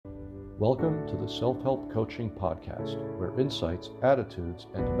Welcome to the Self-Help Coaching Podcast, where insights, attitudes,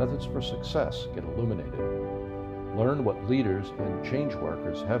 and methods for success get illuminated. Learn what leaders and change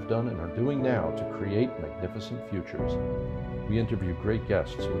workers have done and are doing now to create magnificent futures. We interview great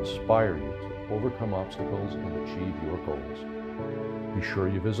guests who inspire you to overcome obstacles and achieve your goals. Be sure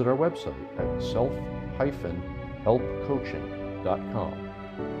you visit our website at self-helpcoaching.com.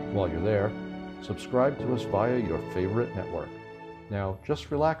 While you're there, subscribe to us via your favorite network. Now,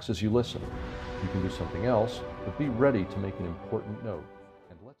 just relax as you listen. You can do something else, but be ready to make an important note.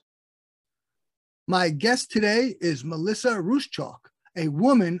 My guest today is Melisa Ruscsak, a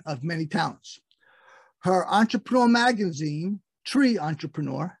woman of many talents. Her entrepreneur magazine, Tree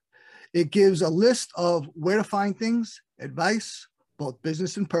Entrepreneur, it gives a list of where to find things, advice, both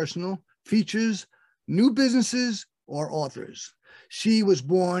business and personal, features, new businesses, or authors. She was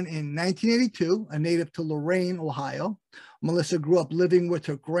born in 1982, a native to Lorain, Ohio. Melisa grew up living with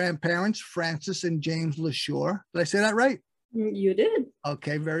her grandparents, Francis and James LaShore. Did I say that right? You did.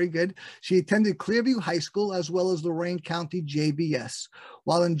 Okay, very good. She attended Clearview High School as well as Lorain County JBS.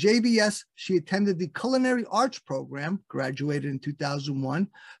 While in JBS, she attended the Culinary Arts program, graduated in 2001.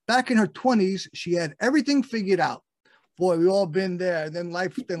 Back in her 20s, she had everything figured out. Boy, we all been there. Then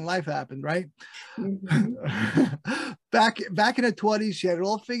life happened, right? Mm-hmm. Back in her 20s, she had it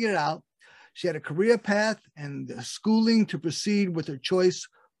all figured out. She had a career path and the schooling to proceed with her choice.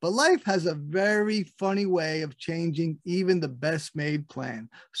 But life has a very funny way of changing even the best made plan.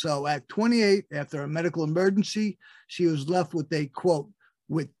 So at 28, after a medical emergency, she was left with a quote,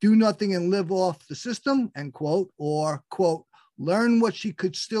 with do nothing and live off the system, end quote, or quote, learn what she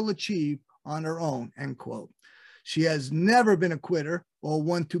could still achieve on her own, end quote. She has never been a quitter or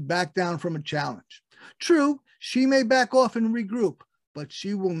one to back down from a challenge. True, she may back off and regroup, but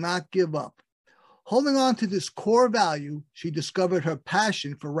she will not give up. Holding on to this core value, she discovered her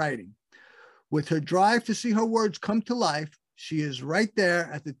passion for writing. With her drive to see her words come to life, she is right there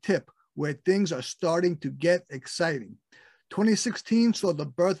at the tip where things are starting to get exciting. 2016 saw the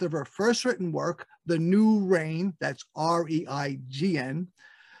birth of her first written work, The New Reign, that's R-E-I-G-N.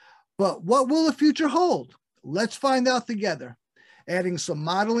 But what will the future hold? Let's find out together. Adding some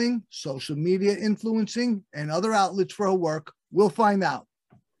modeling, social media influencing, and other outlets for her work, we'll find out.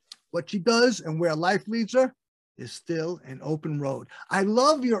 What she does and where life leads her is still an open road. I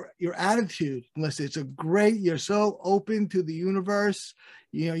love your attitude, Melissa. It's a great, you're so open to the universe.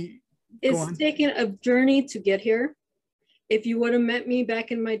 You know, it's taken a journey to get here. If you would have met me back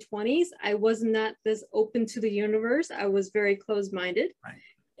in my 20s, I was not this open to the universe. I was very closed-minded. Right.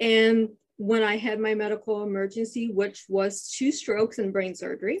 And when I had my medical emergency, which was 2 strokes and brain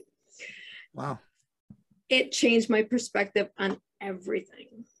surgery, wow, it changed my perspective on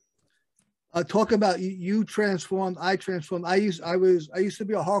everything. Talk about you transformed. I transformed. I used to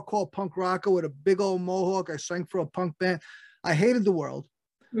be a hardcore punk rocker with a big old mohawk. I sang for a punk band. I hated the world.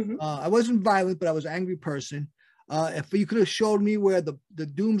 Mm-hmm. I wasn't violent, but I was an angry person. If you could have showed me where the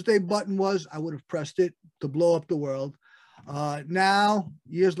doomsday button was, I would have pressed it to blow up the world. Now,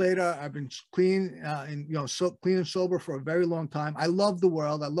 years later, I've been clean and clean and sober for a very long time. I love the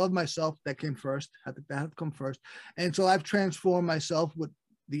world. I love myself. That came first. That had to come first. And so I've transformed myself with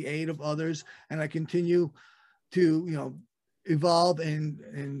the aid of others, and I continue to evolve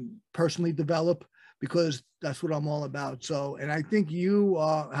and personally develop, because that's what I'm all about. So, and I think you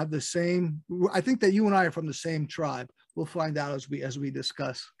have the same. I think that you and I are from the same tribe. We'll find out as we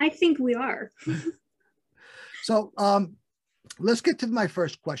discuss. I think we are. So let's get to my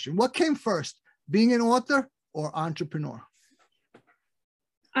first question. What came first, being an author or entrepreneur?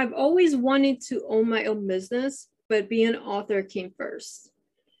 I've always wanted to own my own business, but being an author came first.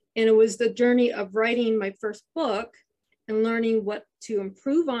 And it was the journey of writing my first book and learning what to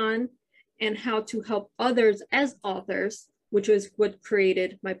improve on and how to help others as authors, which was what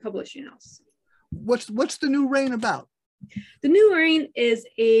created my publishing house. What's The New Reign about? The New Reign is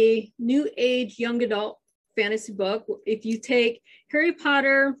a new age young adult fantasy book. If you take Harry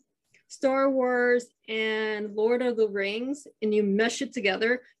Potter, Star Wars, and Lord of the Rings, and you mesh it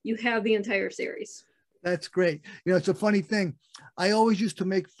together, you have the entire series. That's great. It's a funny thing. I always used to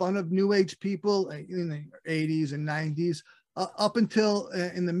make fun of New Age people in the 80s and 90s. Up until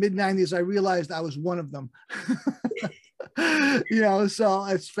in the mid 90s, I realized I was one of them. So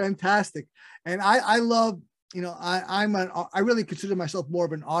it's fantastic. And I love, I really consider myself more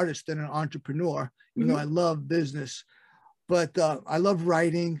of an artist than an entrepreneur. Mm-hmm. I love business, but I love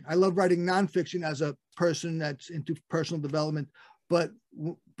writing. I love writing nonfiction as a person that's into personal development. But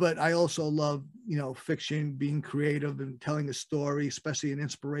I also love, fiction, being creative and telling a story, especially an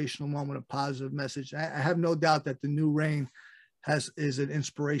inspirational one with a positive message. I have no doubt that The New Reign is an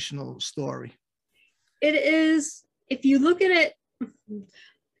inspirational story. It is, if you look at it,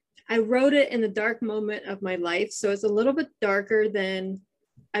 I wrote it in the dark moment of my life. So it's a little bit darker than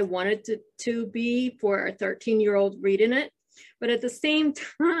I wanted it to be for a 13-year-old reading it. But at the same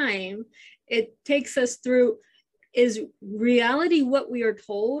time, it takes us through, is reality what we are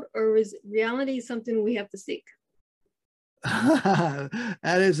told, or is reality something we have to seek?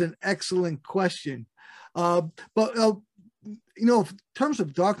 That is an excellent question. But in terms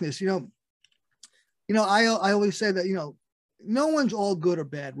of darkness, I always say that, no one's all good or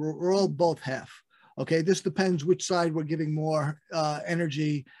bad. We're all both half. Okay. This depends which side we're giving more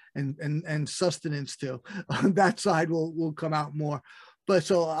energy and sustenance to. That side will come out more. But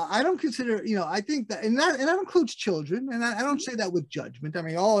so I don't consider, I think that, and that includes children. And I don't say that with judgment. I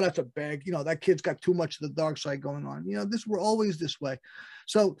mean, oh, that's a bag, that kid's got too much of the dark side going on. We're always this way.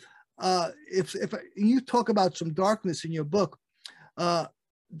 So if you talk about some darkness in your book, I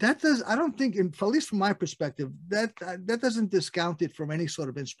don't think, at least from my perspective, that doesn't discount it from any sort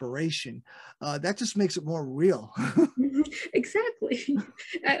of inspiration. That just makes it more real. Exactly.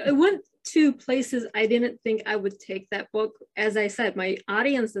 I went to places I didn't think I would take that book. As I said, my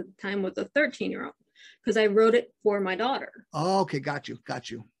audience at the time was a 13-year-old, because I wrote it for my daughter. Oh, okay, got you.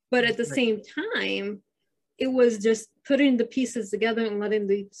 But at the same time, it was just putting the pieces together and letting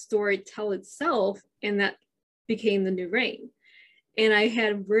the story tell itself, and that became The New Reign. And I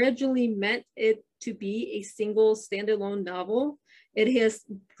had originally meant it to be a single standalone novel. It has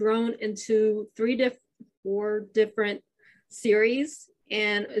grown into 4 different series,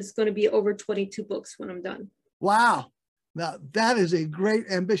 and it's going to be over 22 books when I'm done. Wow. Now that is a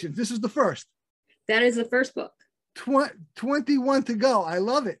great ambition. This is the first. That is the first book. 21 to go. I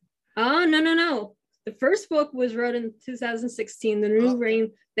love it. Oh, no. The first book was written in 2016. The New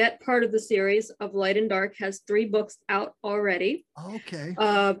Reign, that part of the series of Light and Dark, has 3 books out already. Okay.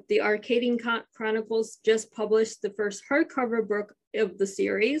 The Arcadian Chronicles just published the first hardcover book of the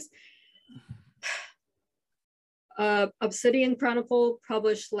series. Obsidian Chronicle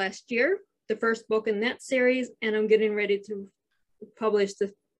published last year, the first book in that series, and I'm getting ready to publish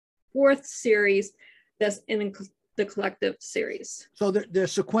the 4th series that's in the collective series. So they're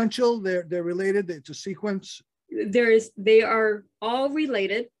sequential, they're related, it's a sequence. They are all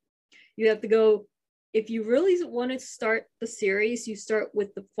related. You have to go, if you really want to start the series, you start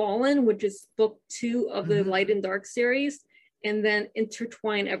with The Fallen, which is book 2 of the Light and Dark series, and then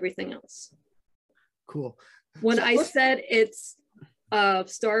intertwine everything else. Cool. When I said it's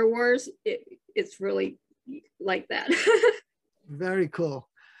Star Wars, it's really like that. Very cool.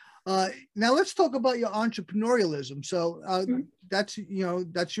 Now let's talk about your entrepreneurialism. So that's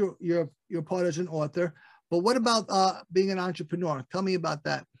your part as an author, but what about being an entrepreneur? Tell me about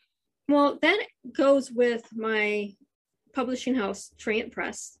that. Well, that goes with my publishing house, Trant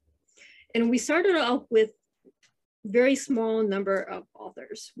Press. And we started off with very small number of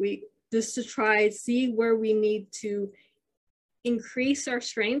authors. We just to try see where we need to increase our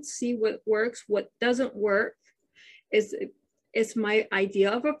strengths, see what works, what doesn't work. It's my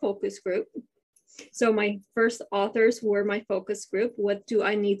idea of a focus group. So my first authors were my focus group. What do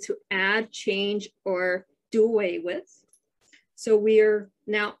I need to add, change, or do away with? So we are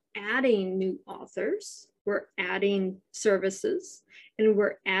now adding new authors. We're adding services, and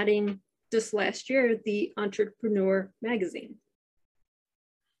we're adding, just last year, the Entrepreneur magazine.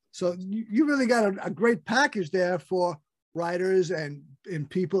 So you really got a great package there for writers and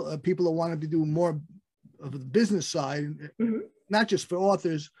people who want to do more of the business side, not just for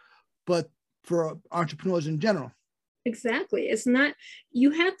authors, but for entrepreneurs in general. Exactly. It's not,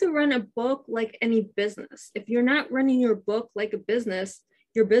 you have to run a book like any business. If you're not running your book like a business,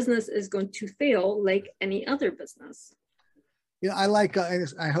 your business is going to fail like any other business. I like,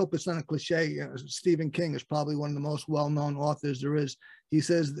 I hope it's not a cliche. Stephen King is probably one of the most well-known authors there is. He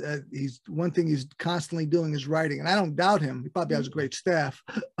says that one thing he's constantly doing is writing, and I don't doubt him. He probably has a great staff,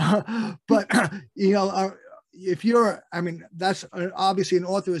 but if you're, that's obviously an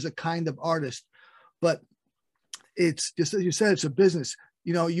author is a kind of artist, but it's just, as you said, it's a business.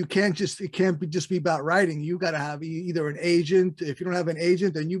 It can't just be about writing. You got to have either an agent. If you don't have an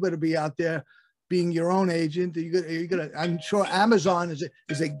agent, then you better be out there being your own agent. I'm sure Amazon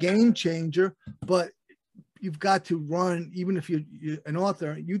is a game changer, but you've got to run, even if you're an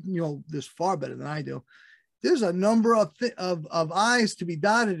author, you know this far better than I do. There's a number of I's to be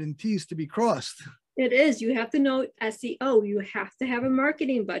dotted and T's to be crossed. It is. You have to know SEO. You have to have a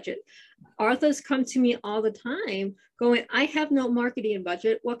marketing budget. Authors come to me all the time going, I have no marketing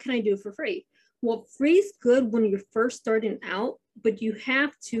budget. What can I do for free? Well, free is good when you're first starting out, but you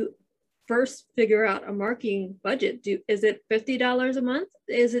have to first figure out a marketing budget. Is it $50 a month?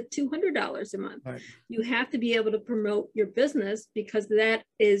 Is it $200 a month? Right. You have to be able to promote your business because that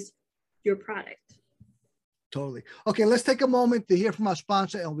is your product. Totally. Okay, let's take a moment to hear from our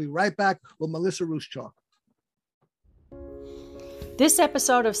sponsor, and we'll be right back with Melisa Ruscsak. This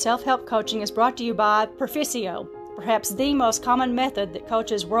episode of Self-Help Coaching is brought to you by Proficio, perhaps the most common method that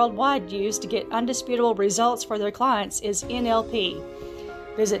coaches worldwide use to get undisputable results for their clients is NLP.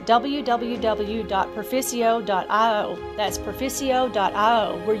 Visit www.proficio.io. That's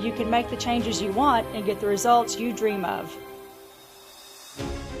proficio.io, where you can make the changes you want and get the results you dream of.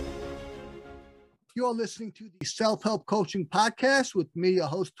 You're listening to the Self-Help Coaching Podcast with me, your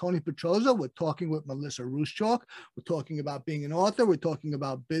host, Tony Petroza. We're talking with Melisa Ruscsak. We're talking about being an author. We're talking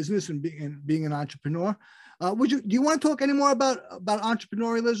about business and being an entrepreneur. Do you want to talk any more about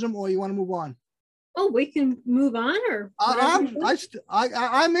entrepreneurialism, or you want to move on? Oh, we can move on, or I'm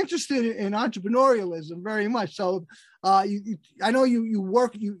interested in entrepreneurialism very much. So I know you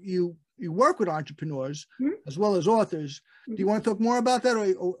work with entrepreneurs as well as authors. Do you want to talk more about that, or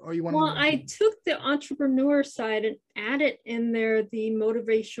you want? Well, I took the entrepreneur side and added in there the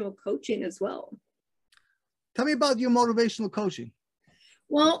motivational coaching as well. Tell me about your motivational coaching.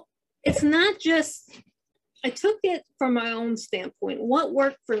 Well, it's not just, I took it from my own standpoint. What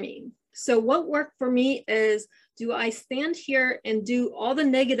worked for me? So what worked for me is, do I stand here and do all the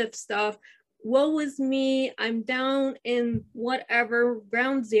negative stuff? Woe is me, I'm down in whatever,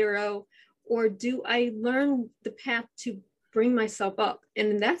 ground zero, or do I learn the path to bring myself up?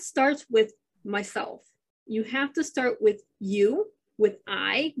 And that starts with myself. You have to start with you, with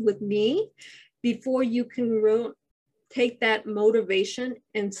me, before you can take that motivation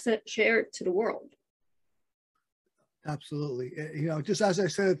and share it to the world. Absolutely. Just as I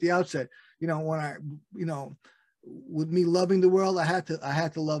said at the outset, with me loving the world, I had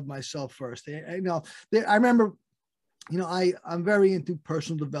to love myself first. I remember, I'm very into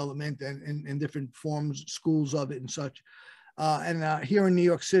personal development and different forms, schools of it and such. And here in New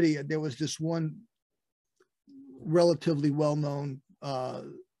York City, there was this one relatively well-known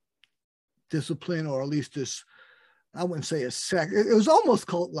discipline, or at least this, I wouldn't say a sect. It was almost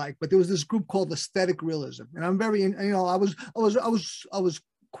cult-like, but there was this group called Aesthetic Realism, and I'm very, I was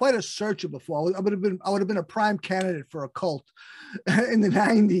quite a searcher before. I would have been a prime candidate for a cult in the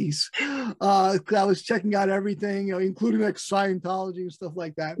 90s. I was checking out everything, including like Scientology and stuff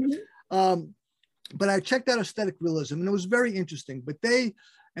like that. But I checked out Aesthetic Realism, and it was very interesting. But they're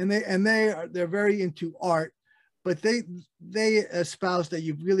very into art, but they espouse that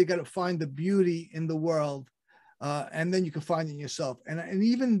you've really got to find the beauty in the world. And then you can find it in yourself. And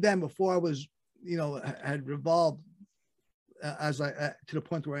even then, before I was, had revolved to the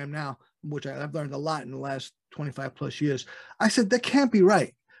point where I am now, which I've learned a lot in the last 25 plus years, I said, that can't be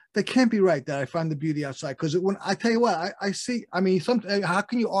right. That can't be right that I find the beauty outside. Because when I tell you what, I see, how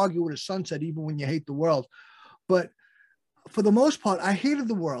can you argue with a sunset even when you hate the world? But for the most part, I hated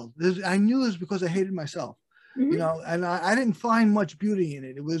the world. I knew it was because I hated myself. And I didn't find much beauty in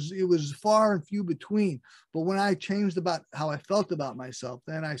it. It was far and few between. But when I changed about how I felt about myself,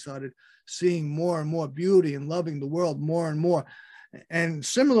 then I started seeing more and more beauty and loving the world more and more. And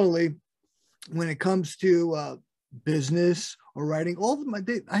similarly, when it comes to business or writing,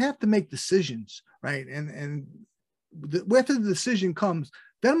 I have to make decisions, right? And after the decision comes,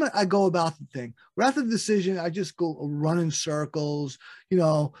 then I go about the thing. But after the decision, I just go run in circles,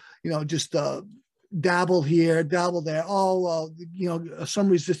 just dabble here, dabble there. Oh, well, some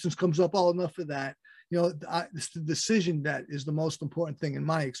resistance comes up. Oh, enough of that. It's the decision that is the most important thing in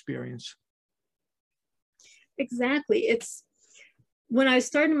my experience. Exactly. It's when I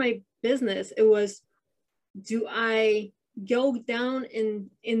started my business, it was, do I go down in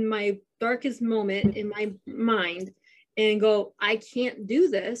my darkest moment in my mind and go, I can't do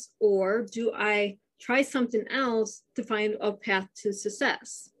this, or do I try something else to find a path to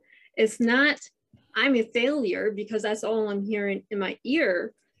success? It's not, I'm a failure because that's all I'm hearing in my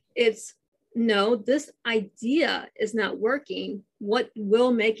ear. It's, no, this idea is not working. What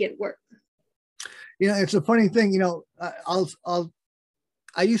will make it work? It's a funny thing.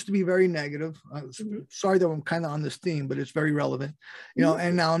 I used to be very negative. Sorry that I'm kind of on this theme, but it's very relevant,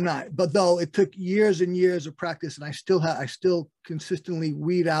 and now I'm not. But though it took years and years of practice, and I still consistently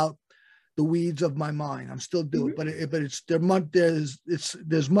weed out the weeds of my mind. I'm still doing it, but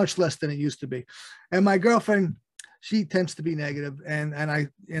there's much less than it used to be. And my girlfriend, she tends to be negative, and I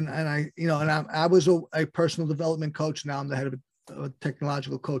was a personal development coach. Now I'm the head of a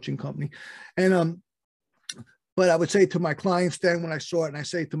technological coaching company, and but I would say to my clients then when I saw it, and I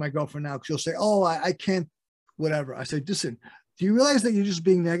say it to my girlfriend now, because she'll say, "Oh, I can't, whatever." I say, "Listen, do you realize that you're just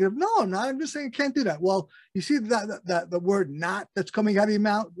being negative? No, I'm not. I'm just saying I can't do that. Well, you see that the word not that's coming out of your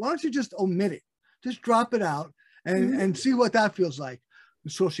mouth? Why don't you just omit it? Just drop it out and see what that feels like.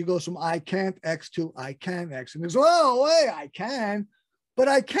 And so she goes from I can't X to I can X. And goes, oh, wait, I can, but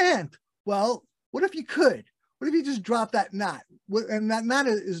I can't. Well, what if you could? What if you just drop that not? And that not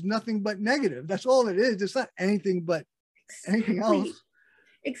is nothing but negative. That's all it is. It's not anything but anything else.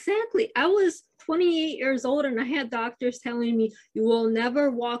 Exactly. I was 28 years old and I had doctors telling me you will never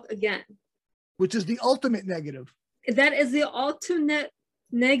walk again. Which is the ultimate negative. That is the ultimate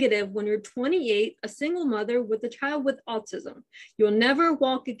negative when you're 28, a single mother with a child with autism. You'll never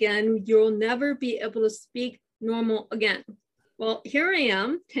walk again. You'll never be able to speak normal again. Well, here I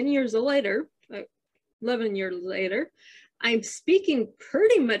am 10 years later, 11 years later. I'm speaking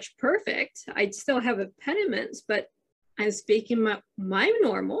pretty much perfect. I still have impediments, but I'm speaking my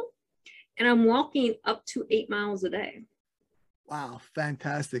normal, and I'm walking up to 8 miles a day. Wow,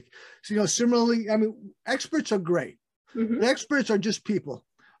 fantastic. So, similarly, I mean, experts are great. The experts are just people.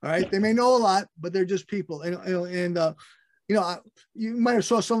 All right. They may know a lot, but they're just people. And you might have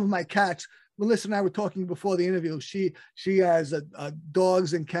saw some of my cats. Melissa and I were talking before the interview. She has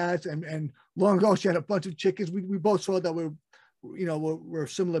dogs and cats, and long ago she had a bunch of chickens. We both saw that we're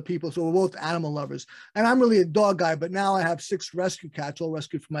similar people, so we're both animal lovers. And I'm really a dog guy, but now I have 6 rescue cats, all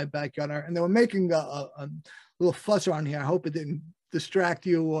rescued from my backyard, and they were making a little fuss around here. I hope it didn't distract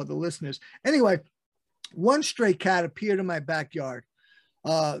you or the listeners. Anyway, one stray cat appeared in my backyard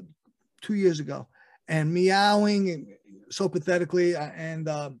 2 years ago, and meowing and so pathetically, and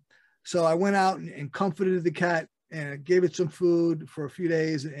so I went out and comforted the cat and gave it some food for a few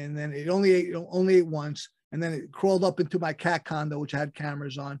days, and then it only ate once. And then it crawled up into my cat condo, which had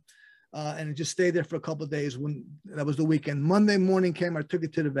cameras on, and it just stayed there for a couple of days. When that was the weekend. Monday morning came, I took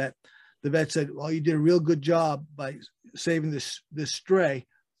it to the vet. The vet said, "Well, you did a real good job by saving this stray,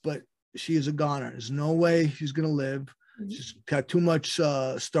 but she is a goner. There's no way she's going to live. She's got too much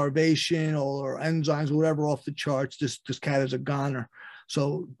starvation or enzymes or whatever off the charts. This cat is a goner.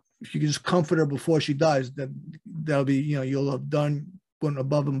 So if you can just comfort her before she dies, then that'll be, you'll have done went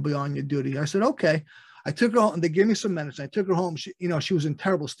above and beyond your duty." I said, okay. I took her home, and they gave me some medicine. I took her home. She was in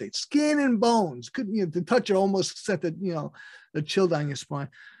terrible state, skin and bones. Couldn't, to touch her almost sent the chill down your spine.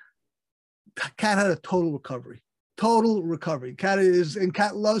 Cat had a total recovery.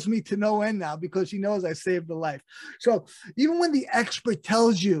 Cat loves me to no end now because she knows I saved her life. So even when the expert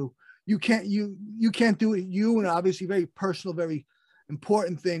tells you you can't do it, and obviously very personal, very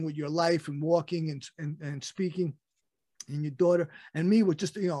important thing with your life and walking and speaking, and your daughter and me with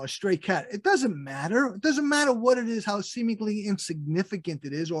just a stray cat, it doesn't matter. It doesn't matter what it is, how seemingly insignificant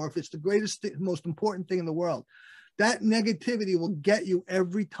it is, or if it's the greatest most important thing in the world. That negativity will get you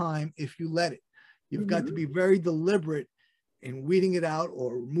every time if you let it. You've got to be very deliberate in weeding it out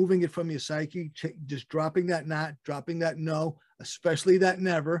or removing it from your psyche, just dropping that not, dropping that no, especially that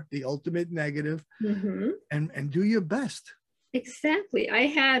never, the ultimate negative, and do your best. Exactly. I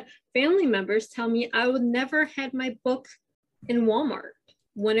had family members tell me I would never had my book in Walmart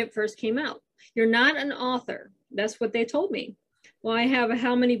when it first came out. You're not an author. That's what they told me. Well, I have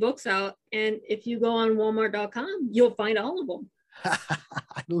how many books out, and if you go on Walmart.com, you'll find all of them.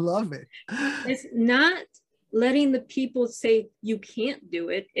 I love it. It's not letting the people say you can't do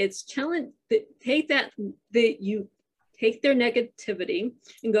it. It's challenge. Take their negativity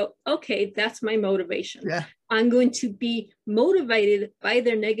and go, okay, that's my motivation. Yeah. I'm going to be motivated by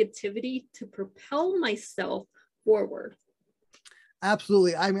their negativity to propel myself forward.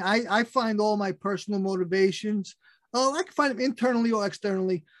 Absolutely. I mean, I find all my personal motivations, I can find them internally or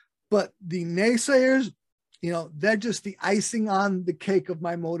externally, but the naysayers, they're just the icing on the cake of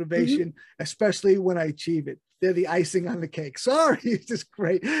my motivation, especially when I achieve it. They're the icing on the cake. Sorry, it's just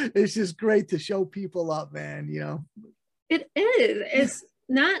great. It's just great to show people up, man, It is. It's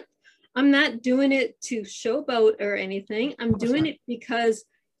not, I'm not doing it to showboat or anything. I'm doing it because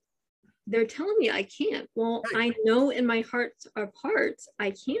they're telling me I can't. Well, right. I know in my heart of hearts,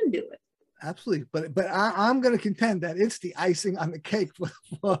 I can do it. Absolutely. But I'm going to contend that it's the icing on the cake for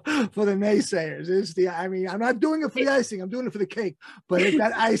the naysayers. I'm not doing it for the icing. I'm doing it for the cake. But if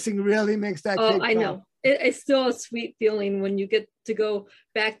that icing really makes that cake. I know. It's still a sweet feeling when you get to go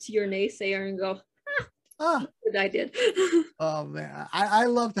back to your naysayer and go, I did. Oh man, I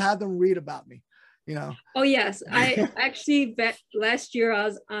love to have them read about me, Oh yes, I actually last year I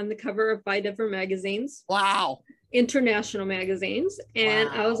was on the cover of 5 different magazines. Wow. International magazines, and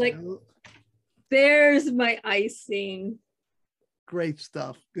I was like, there's my icing. Great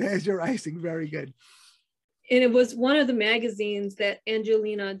stuff. There's your icing. Very good. And it was one of the magazines that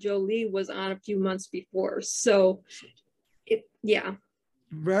Angelina Jolie was on a few months before. So Yeah.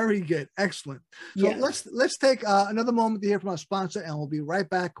 Very good. Excellent. So Yeah. let's take another moment to hear from our sponsor, and we'll be right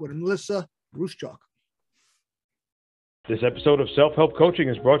back with Melisa Ruscsak. This episode of Self-Help Coaching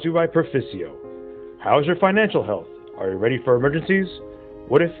is brought to you by Proficio. How's your financial health? Are you ready for emergencies?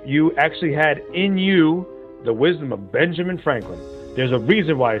 What if you actually had in you the wisdom of Benjamin Franklin? There's a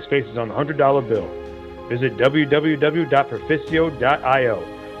reason why his face is on the $100 bill. Visit www.proficio.io.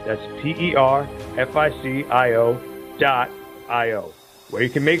 That's PERFICIO.io, where you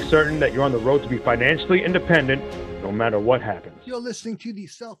can make certain that you're on the road to be financially independent no matter what happens. You're listening to the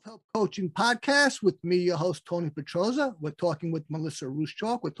Self-Help Coaching Podcast with me, your host, Tony Petroza. We're talking with Melisa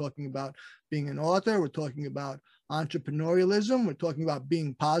Ruscsak. We're talking about being an author. We're talking about entrepreneurialism. We're talking about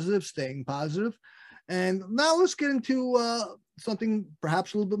being positive, staying positive. And now let's get into something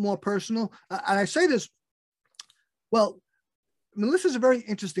perhaps a little bit more personal. And I say this, well, Melisa's a very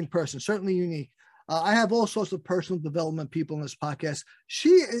interesting person, certainly unique. I have all sorts of personal development people in this podcast. She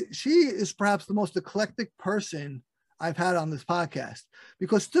is perhaps the most eclectic person I've had on this podcast,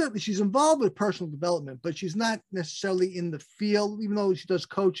 because she's involved with personal development, but she's not necessarily in the field, even though she does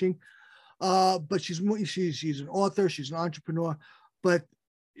coaching. But she's an author, she's an entrepreneur, but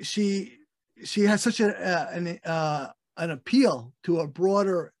she has such an appeal to a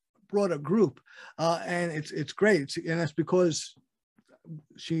broader group, and it's great. And that's because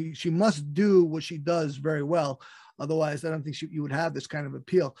she must do what she does very well. Otherwise, I don't think you would have this kind of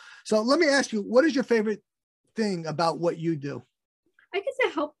appeal. So let me ask you, what is your favorite thing about what you do? I guess I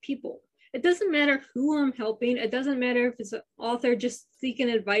help people. It doesn't matter who I'm helping. It doesn't matter if it's an author just seeking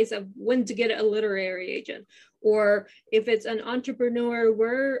advice of when to get a literary agent, or if it's an entrepreneur,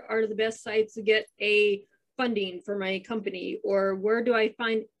 where are the best sites to get a funding for my company, or where do I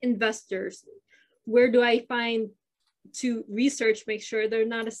find investors? Where do I find to research, make sure they're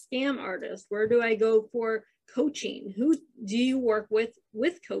not a scam artist? Where do I go for coaching? Who do you work with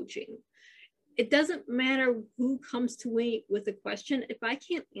coaching? It doesn't matter who comes to me with a question. If I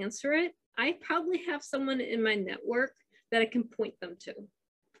can't answer it, I probably have someone in my network that I can point them to.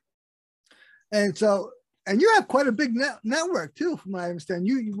 And so, and you have quite a big network too, from what I understand.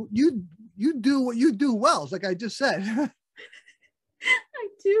 You do what you do well, like I just said. I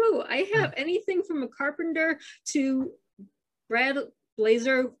do. I have anything from a carpenter to Brad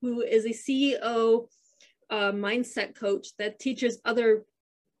Blazer, who is a CEO mindset coach that teaches other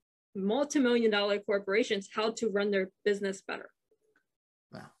multi-million-dollar corporations how to run their business better.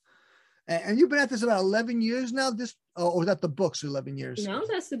 Wow. And you've been at this about 11 years now, or was that the books, 11 years? No,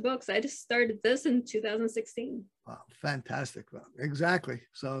 that's the books. I just started this in 2016. Wow, fantastic. Well, exactly.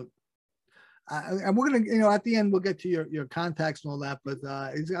 So, and we're going to, at the end, we'll get to your contacts and all that, but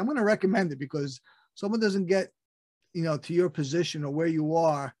I'm going to recommend it, because someone doesn't get, to your position or where you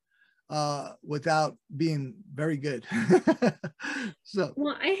are without being very good. So,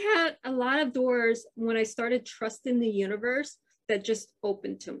 well, I had a lot of doors when I started trusting the universe that just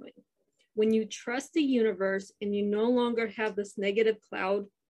opened to me. When you trust the universe and you no longer have this negative cloud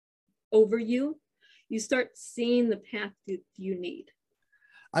over you, you start seeing the path that you need.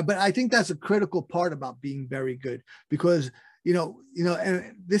 But I think that's a critical part about being very good, because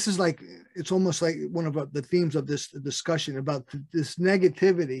and this is like, it's almost like one of the themes of this discussion about this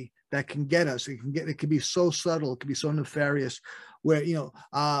negativity that can get us. It can be so subtle, it can be so nefarious, where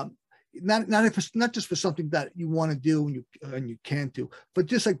not just for something that you want to do and you can't do, but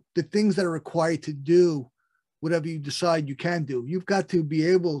just like the things that are required to do whatever you decide you can do. You've got to be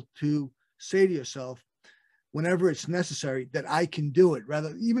able to say to yourself, whenever it's necessary, that I can do it,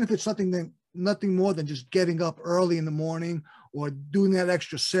 rather, even if it's nothing more than just getting up early in the morning or doing that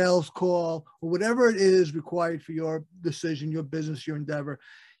extra sales call or whatever it is required for your decision, your business, your endeavor.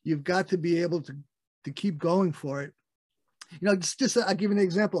 You've got to be able to keep going for it. Just I'll give you an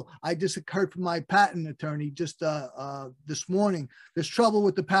example. I just heard from my patent attorney just this morning, there's trouble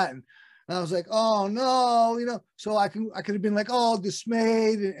with the patent. And I was like, oh no, so I could have been like, oh,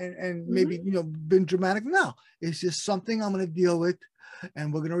 dismayed and maybe, been dramatic. No, it's just something I'm going to deal with,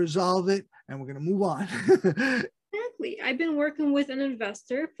 and we're going to resolve it, and we're going to move on. Exactly. I've been working with an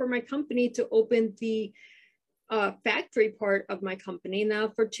investor for my company to open the factory part of my company now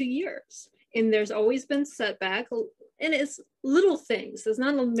for 2 years. And there's always been setback, and it's little things. It's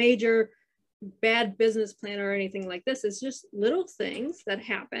not a major bad business plan or anything like this. It's just little things that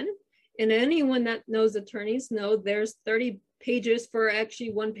happen. And anyone that knows attorneys know there's 30 pages for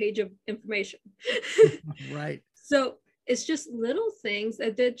actually 1 page of information. Right. So it's just little things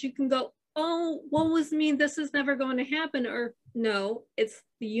that you can go, oh, woe is me, this is never going to happen. Or no, it's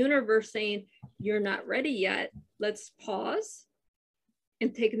the universe saying, you're not ready yet. Let's pause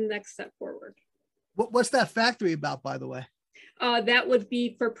and take the next step forward. What's that factory about, by the way? That would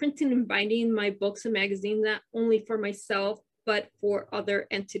be for printing and binding my books and magazines, not only for myself, but for other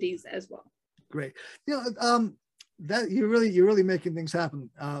entities as well. Great. That you're really making things happen,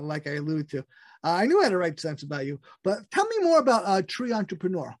 like I alluded to. I knew I had a right sense about you, but tell me more about Tree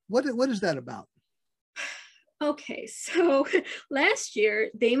Entrepreneur. What is that about? Okay, so last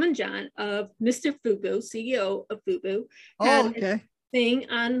year, Damon John of Mr. Fubu, CEO of Fubu, had a thing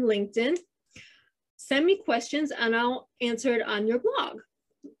on LinkedIn. Send me questions and I'll answer it on your blog.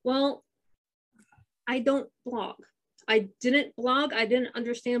 Well, I don't blog. I didn't blog. I didn't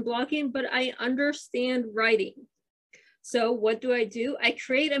understand blogging, but I understand writing. So what do? I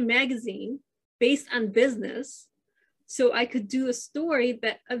create a magazine based on business so I could do a story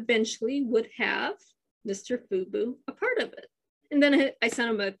that eventually would have Mr. Fubu a part of it. And then I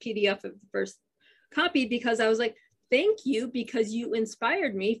sent him a PDF of the first copy because I was like, thank you, because you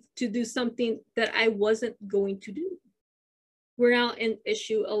inspired me to do something that I wasn't going to do. We're now in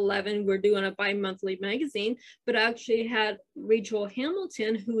issue 11. We're doing a bi-monthly magazine, but I actually had Rachel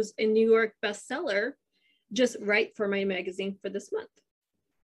Hamilton, who's a New York bestseller, just write for my magazine for this month.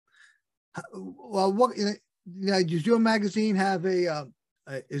 Well, does your magazine have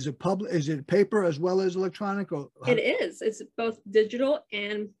is it paper as well as electronic? Or it is. It's both digital,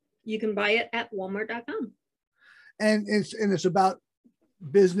 and you can buy it at walmart.com. And it's about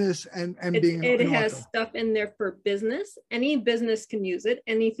business and being it has stuff in there for business. Any business can use it.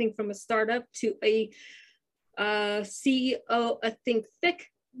 Anything from a startup to a CEO of Think Thick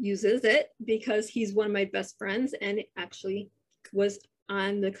uses it, because he's one of my best friends and it actually was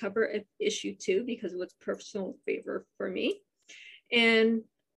on the cover of issue 2 because it was personal favor for me. And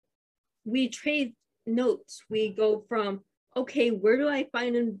we trade notes. We go from, okay, where do I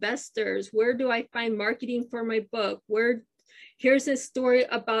find investors? Where do I find marketing for my book? Here's a story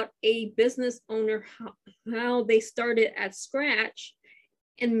about a business owner, how they started at scratch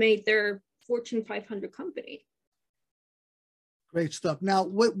and made their Fortune 500 company. Great stuff.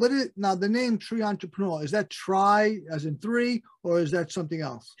 Now, now the name Tree Entrepreneur, is that try as in 3, or is that something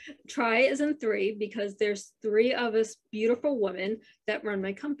else? Try as in 3, because there's 3 of us beautiful women that run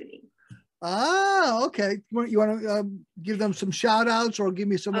my company. Ah, okay. You want to give them some shout outs or give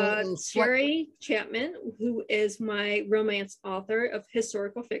me some Sherry Chapman, who is my romance author of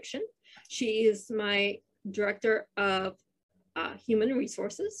historical fiction. She is my director of human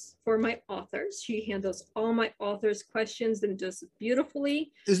resources for my authors. She handles all my authors' questions and does it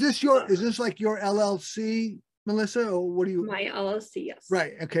beautifully. Is this like your LLC, Melissa, or what do you? My LLC, yes.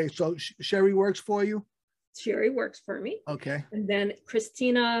 Right. Okay. So Sherry works for you? Sherry works for me. Okay. And then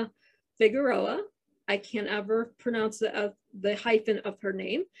Christina Figueroa, I can't ever pronounce the hyphen of her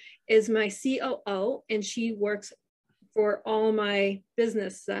name, is my COO, and she works for all my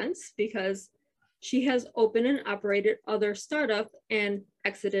business sense because she has opened and operated other startups and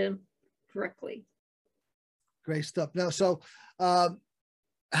exited correctly. Great stuff. Now, so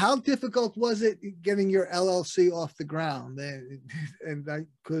how difficult was it getting your LLC off the ground? And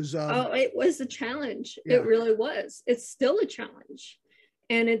because it was a challenge. Yeah. It really was. It's still a challenge.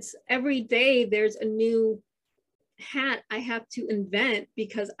 And it's every day there's a new hat I have to invent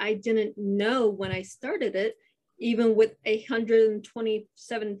because I didn't know when I started it, even with a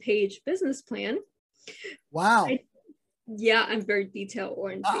 127-page business plan. Wow. I'm very detail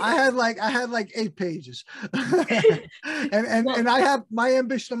oriented. I had like 8 pages. and I have my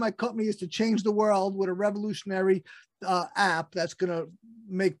ambition of my company is to change the world with a revolutionary app that's going to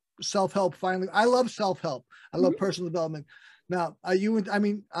make self-help finally. I love self-help. I love personal development. Now,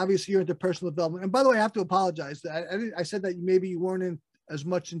 obviously you're into personal development. And by the way, I have to apologize. I said that maybe you weren't as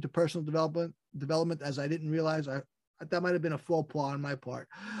much into personal development as I didn't realize. That might have been a faux pas on my part.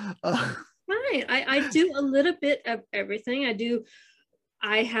 Right. I do a little bit of everything.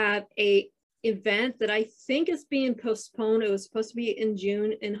 I have a event that I think is being postponed. It was supposed to be in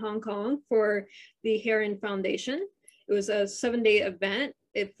June in Hong Kong for the Heron Foundation. It was a 7-day event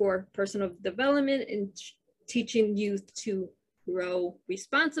for personal development and teaching youth to grow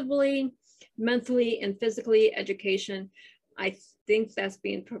responsibly, mentally and physically, education. I think that's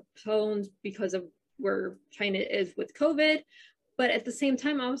being postponed because of where China is with COVID. But at the same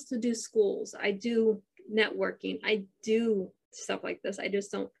time, I also do schools. I do networking. I do stuff like this. I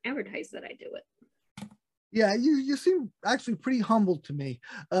just don't advertise that I do it. Yeah, you seem actually pretty humble to me.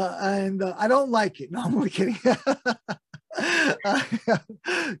 And I don't like it. No, I'm only kidding.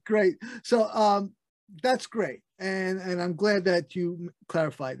 Great. So that's great. And I'm glad that you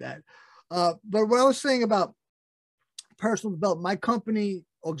clarified that. But what I was saying about personal development, my company,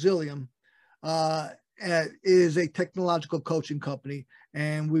 Auxilium, is a technological coaching company,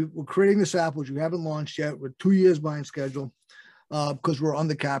 and we're creating this app, which we haven't launched yet. We're 2 years behind schedule because we're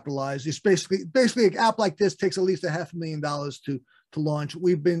undercapitalized. It's basically an app like this takes at least $500,000 to launch.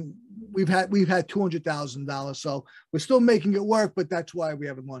 We've had $200,000, so we're still making it work, but that's why we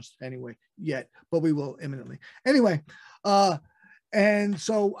haven't launched anyway yet, but we will imminently. Anyway, and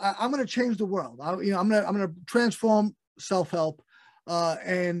so I'm going to change the world. I'm going to transform self-help,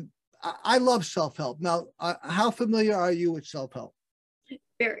 and I love self-help. Now, how familiar are you with self-help?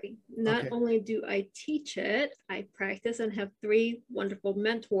 Very. Not only do I teach it, I practice and have 3 wonderful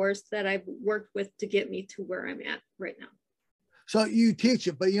mentors that I've worked with to get me to where I'm at right now. So you teach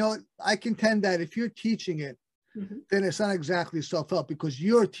it, but I contend that if you're teaching it, then it's not exactly self-help because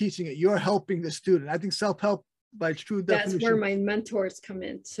you're teaching it. You're helping the student. I think self-help, by its true definition. That's where my mentors come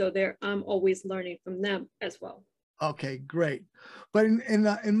in. So I'm always learning from them as well. Okay, great. But in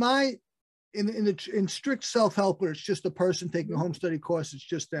strict self-help, where it's just a person taking a home study course, it's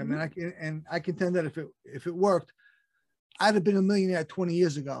just them. And I contend that if it worked, I'd have been a millionaire 20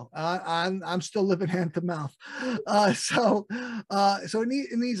 years ago. I'm still living hand to mouth. So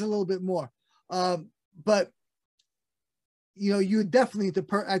it needs a little bit more. But you definitely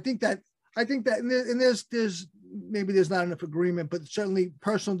I think that and there's maybe there's not enough agreement, but certainly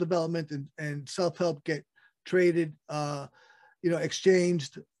personal development and self-help get traded,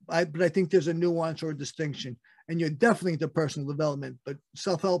 exchanged. But I think there's a nuance or a distinction, and you're definitely into personal development, but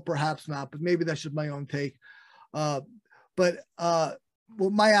self-help perhaps not. But maybe that's just my own take. But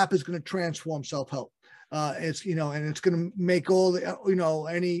my app is going to transform self-help. It's and it's going to make all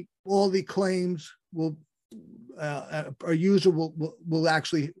the all the claims will a user will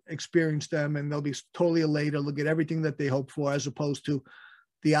actually experience them, and they'll be totally elated. They'll get everything that they hope for, as opposed to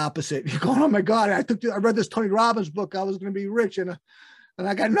the opposite. You're going, oh my God, I read this Tony Robbins book. I was going to be rich, and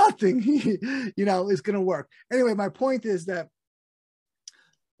I got nothing. It's going to work. Anyway, my point is that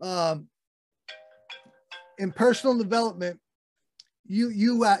in personal development,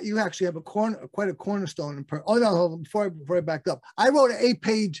 you actually have quite a cornerstone. Before I backed up, I wrote an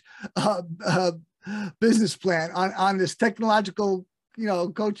 8-page business plan on this technological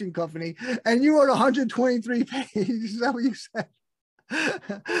coaching company, and you wrote 123 pages. Is that what you said?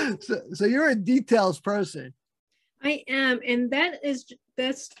 So you're a details person. I am, and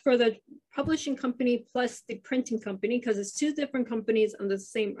that's for the publishing company plus the printing company, because it's 2 different companies under the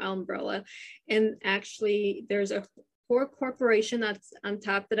same umbrella. And actually, there's a core corporation that's on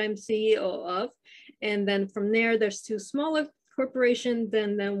top that I'm CEO of, and then from there's 2 smaller corporations.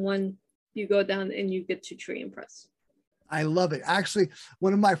 Then one you go down and you get to Tree and Press. I love it. Actually,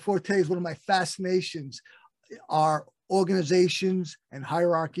 one of my fortes, one of my fascinations are organizations and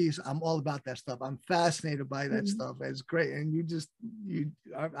hierarchies. I'm all about that stuff. I'm fascinated by that stuff. It's great. And you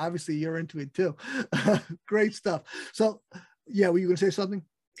obviously you're into it too. Great stuff. So yeah, were you going to say something?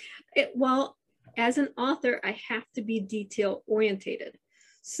 Well, as an author, I have to be detail orientated.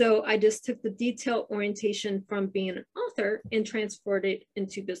 So I just took the detail orientation from being an author and transferred it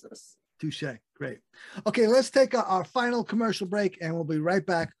into business. Touche. Great. Okay, let's take our final commercial break, and we'll be right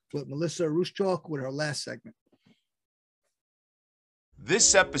back with Melisa Ruscsak with her last segment.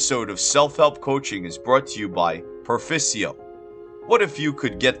 This episode of Self-Help Coaching is brought to you by Perficio. What if you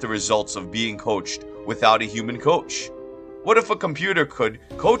could get the results of being coached without a human coach? What if a computer could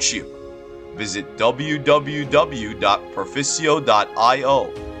coach you? Visit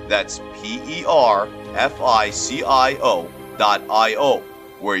www.perficio.io. That's PERFICIO.io,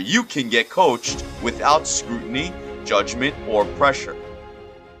 where you can get coached without scrutiny, judgment, or pressure.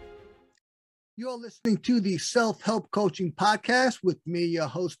 You're listening to the Self-Help Coaching Podcast with me, your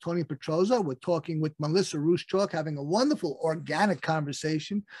host, Tony Petroza. We're talking with Melisa Ruscsak, having a wonderful organic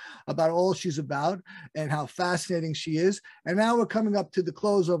conversation about all she's about and how fascinating she is. And now we're coming up to the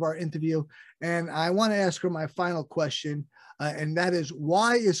close of our interview, and I want to ask her my final question, and that is,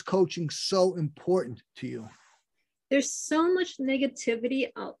 why is coaching so important to you? There's so much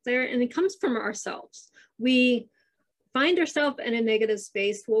negativity out there, and it comes from ourselves. We find ourselves in a negative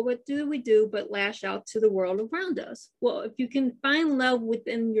space. Well, what do we do but lash out to the world around us? Well, if you can find love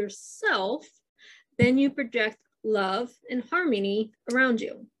within yourself, then you project love and harmony around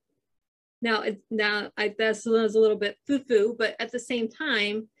you. That was a little bit foo-foo, but at the same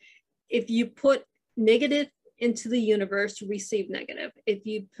time, if you put negative into the universe, you receive negative. If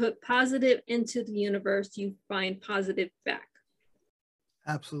you put positive into the universe, you find positive back.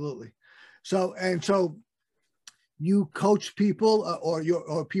 Absolutely. So you coach people,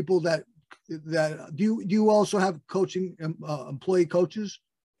 or people that do you also have coaching employee coaches?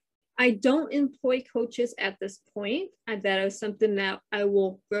 I don't employ coaches at this point. That is something that I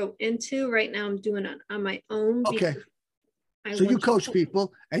will grow into. Right now, I'm doing it on my own. Okay. So you coach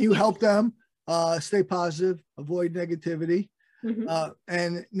people and you help them stay positive, avoid negativity.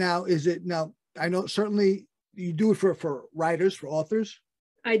 And now I know certainly you do it for writers, for authors.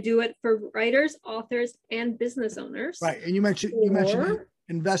 I do it for writers, authors, and business owners. Right. And you mentioned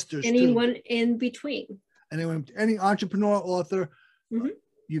investors, anyone too. In between. Any entrepreneur, author,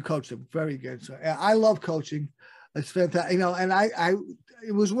 you coach them. Very good. So I love coaching. It's fantastic. And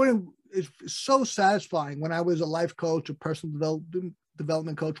it's so satisfying when I was a life coach, a personal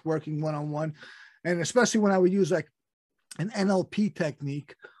development coach, working one-on-one, and especially when I would use like an NLP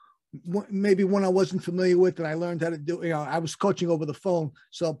technique, maybe one I wasn't familiar with, and I learned how to do. I was coaching over the phone,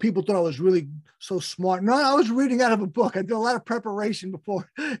 so people thought I was really so smart. No, I was reading out of a book. I did a lot of preparation before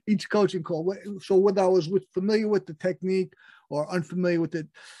each coaching call. So whether I was familiar with the technique or unfamiliar with it,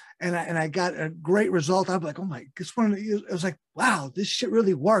 and I got a great result. I'm like, oh my, it was like, wow, this shit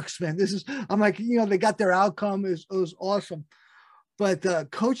really works, man. I'm like, they got their outcome. It was awesome.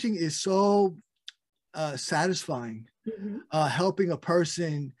 But coaching is so satisfying, helping a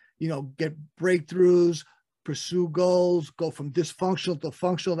person, get breakthroughs, pursue goals, go from dysfunctional to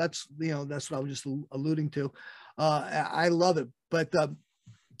functional. That's what I was just alluding to. I love it. But,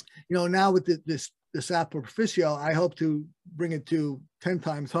 now with this app Proficio, I hope to bring it to 10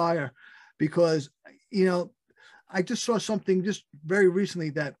 times higher, because, I just saw something just very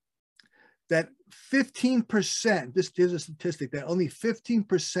recently that 15%, this is a statistic, that only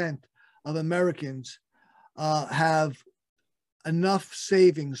 15% of Americans have enough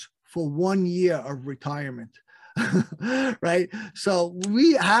savings for 1 year of retirement. Right. So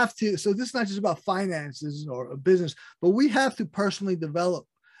we have to, so this is not just about finances or a business, but we have to personally develop,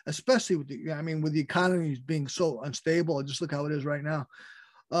 especially with the economy being so unstable. And just look how it is right now.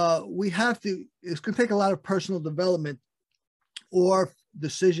 It's going to take a lot of personal development or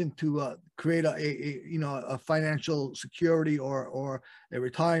decision to create a financial security or a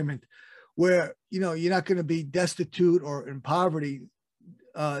retirement where, you're not going to be destitute or in poverty.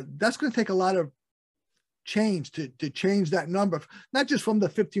 That's going to take a lot of change to change that number, not just from the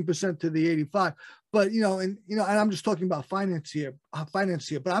 15% to the 85, but, and I'm just talking about finance here,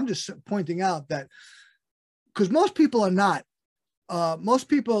 but I'm just pointing out that because most people are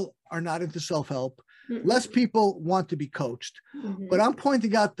not into self-help. Less people want to be coached, but I'm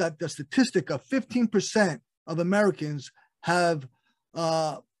pointing out that the statistic of 15% of Americans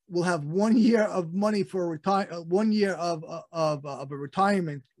will have 1 year of money for 1 year of a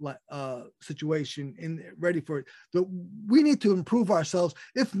retirement situation ready for it. We need to improve ourselves,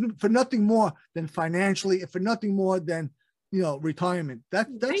 if for nothing more than financially, if for nothing more than retirement. That's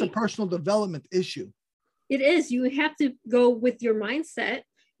right. A personal development issue. It is. You have to go with your mindset.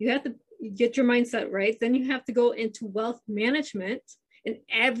 You have to get your mindset right. Then you have to go into wealth management. And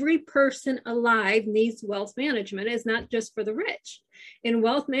every person alive needs wealth management. It's not just for the rich. And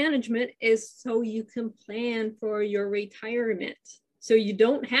wealth management is so you can plan for your retirement. So you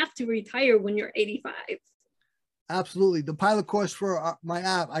don't have to retire when you're 85. Absolutely. The pilot course for my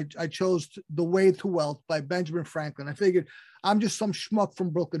app, I chose The Way to Wealth by Benjamin Franklin. I figured I'm just some schmuck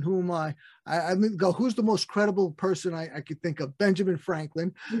from Brooklyn. Who am I? I go, who's the most credible person I could think of? Benjamin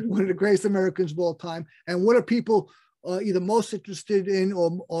Franklin, one of the greatest Americans of all time. And what are people either most interested in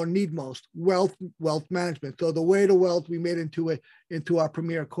or need most? Wealth management. So The Way to Wealth, we made into our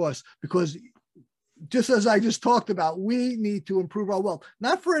premier course, because just as I just talked about, we need to improve our wealth,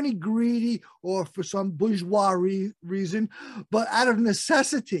 not for any greedy or for some bourgeois reason, but out of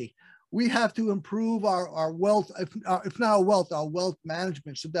necessity. We have to improve our wealth, if not our wealth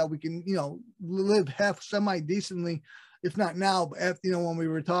management, so that we can, live half semi-decently, if not now, but when we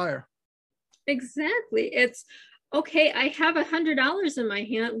retire. Exactly. It's okay. I have $100 in my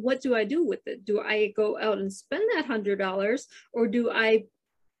hand. What do I do with it? Do I go out and spend that $100, or do I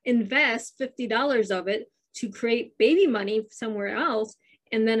invest $50 of it to create baby money somewhere else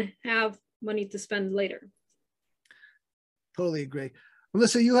and then have money to spend later? Totally agree.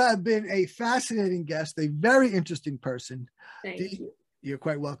 Melisa, you have been a fascinating guest, a very interesting person. Thank you. You're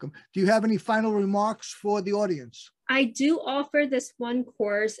quite welcome. Do you have any final remarks for the audience? I do offer this one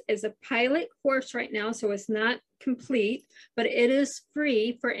course as a pilot course right now, so it's not complete, but it is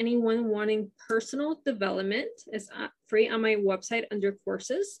free for anyone wanting personal development. It's free on my website under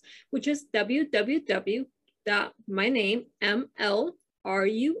courses, which is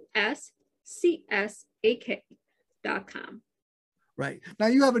www.myname.MLRUSCSAK.com. Right. Now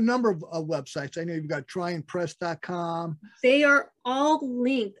you have a number of websites. I know you've got tryandpress.com. They are all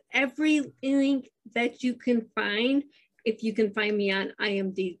linked. Every link that you can find If you can find me on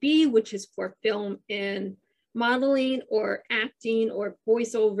IMDb, which is for film and modeling or acting or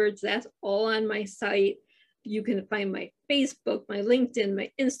voiceovers, that's all on my site. You can find my Facebook, my LinkedIn,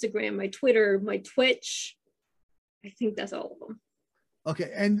 my Instagram, my Twitter, my Twitch. I think that's all of them.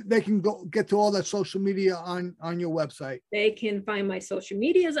 Okay, and they can go get to all that social media on your website. They can find my social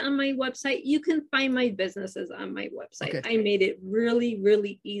medias on my website. You can find my businesses on my website. Okay. I made it really,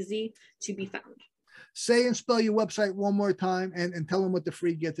 really easy to be found. Say and spell your website one more time and tell them what the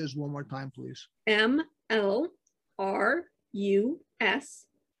free gift is one more time, please.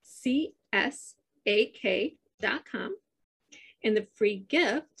 MLRUSCSAK.com. And the free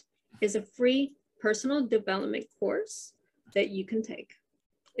gift is a free personal development course that you can take.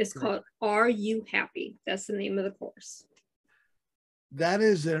 It's called Are You Happy? That's the name of the course. That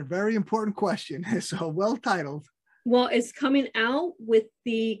is a very important question. So well titled. Well, it's coming out with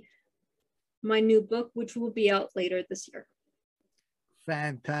my new book, which will be out later this year.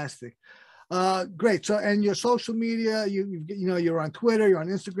 Fantastic. Great. So, and your social media, you're on Twitter, you're on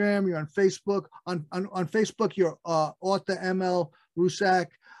Instagram, you're on Facebook. On Facebook, you're author ML Ruscsak.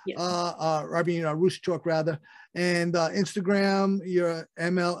 Yes. Ruscsak rather. And Instagram, you're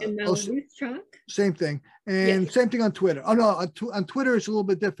ML Ruscsak. Same thing. And yes. Same thing on Twitter. Oh no, on Twitter it's a little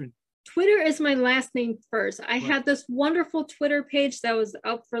bit different. Twitter is my last name first. I had this wonderful Twitter page that was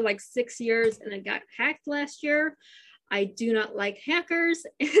up for like 6 years and it got hacked last year. I do not like hackers.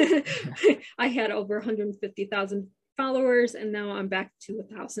 I had over 150,000 followers and now I'm back to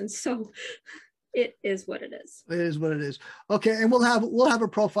 1,000. So it is what it is. It is what it is. Okay, and we'll have a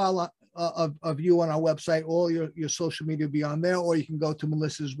profile of you on our website. All your social media will be on there, or you can go to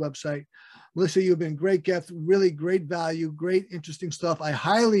Melissa's website. Melissa, you've been a great guest, really great value, great interesting stuff. I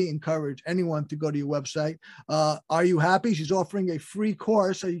highly encourage anyone to go to your website. Are You Happy? She's offering a free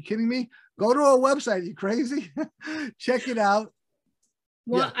course. Are you kidding me? Go to our website. Are you crazy? Check it out.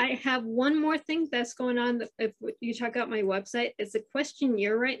 Well, yeah. I have one more thing that's going on. If you check out my website, it's a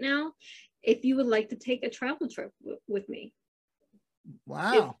questionnaire right now. If you would like to take a travel trip with me.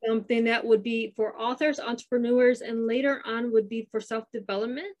 Wow. It's something that would be for authors, entrepreneurs, and later on would be for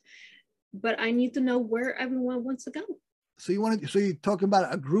self-development. But I need to know where everyone wants to go. So you're talking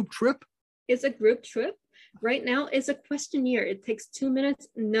about a group trip? It's a group trip. Right now, it's a questionnaire. It takes 2 minutes.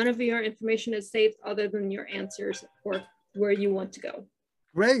 None of your information is saved other than your answers or where you want to go.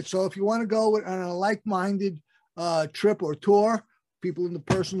 Great. So if you want to go on a like-minded trip or tour, people in the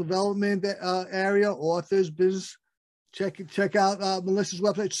personal development area, authors, business, check out Melissa's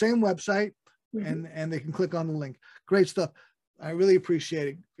website, same website, and they can click on the link. Great stuff. I really appreciate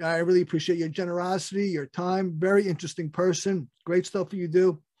it. I really appreciate your generosity, your time. Very interesting person. Great stuff you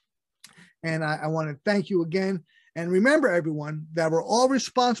do. And I want to thank you again. And remember, everyone, that we're all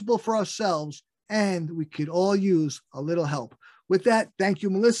responsible for ourselves and we could all use a little help. With that, thank you,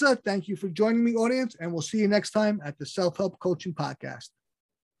 Melissa. Thank you for joining me, audience. And we'll see you next time at the Self-Help Coaching Podcast.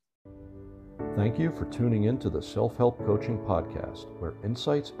 Thank you for tuning in to the Self-Help Coaching Podcast, where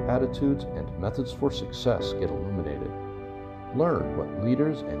insights, attitudes, and methods for success get illuminated. Learn what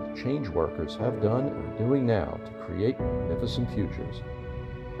leaders and change workers have done and are doing now to create magnificent futures.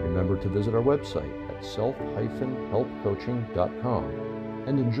 Remember to visit our website at self-helpcoaching.com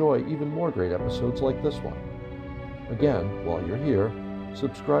and enjoy even more great episodes like this one. Again, while you're here,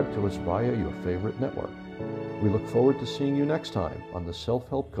 subscribe to us via your favorite network. We look forward to seeing you next time on the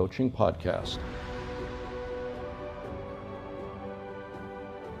Self-Help Coaching Podcast.